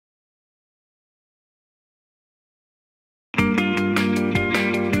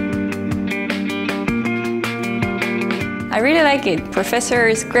really like it. Professor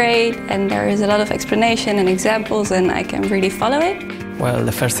is great and there is a lot of explanation and examples and I can really follow it. Well,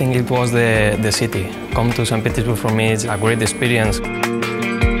 the first thing it was the city. Come to St. Petersburg for me is a great experience.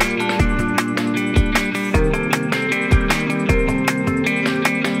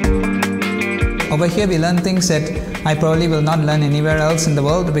 Over here we learn things that I probably will not learn anywhere else in the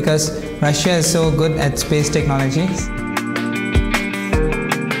world because Russia is so good at space technology.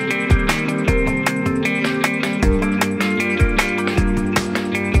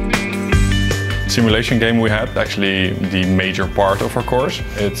 Simulation game we had actually the major part of our course.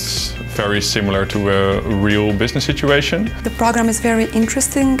 It's very similar to a real business situation. The program is very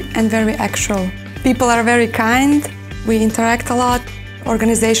interesting and very actual. People are very kind, we interact a lot.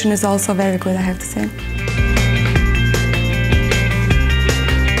 Organization is also very good, I have to say.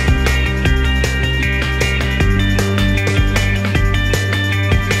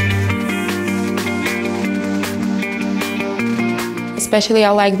 Especially I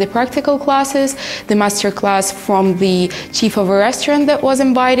like the practical classes, the master class from the chief of a restaurant that was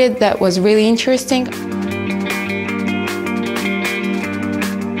invited, that was really interesting.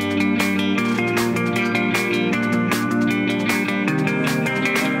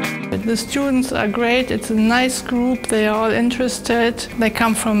 The students are great, it's a nice group, they are all interested, they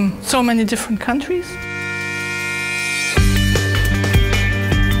come from so many different countries.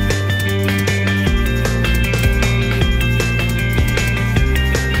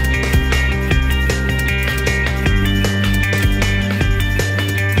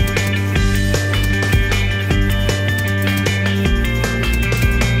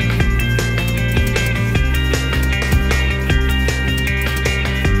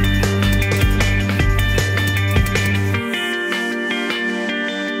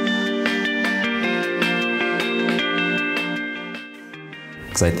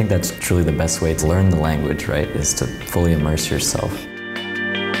 Because I think that's truly the best way to learn the language, right, is to fully immerse yourself.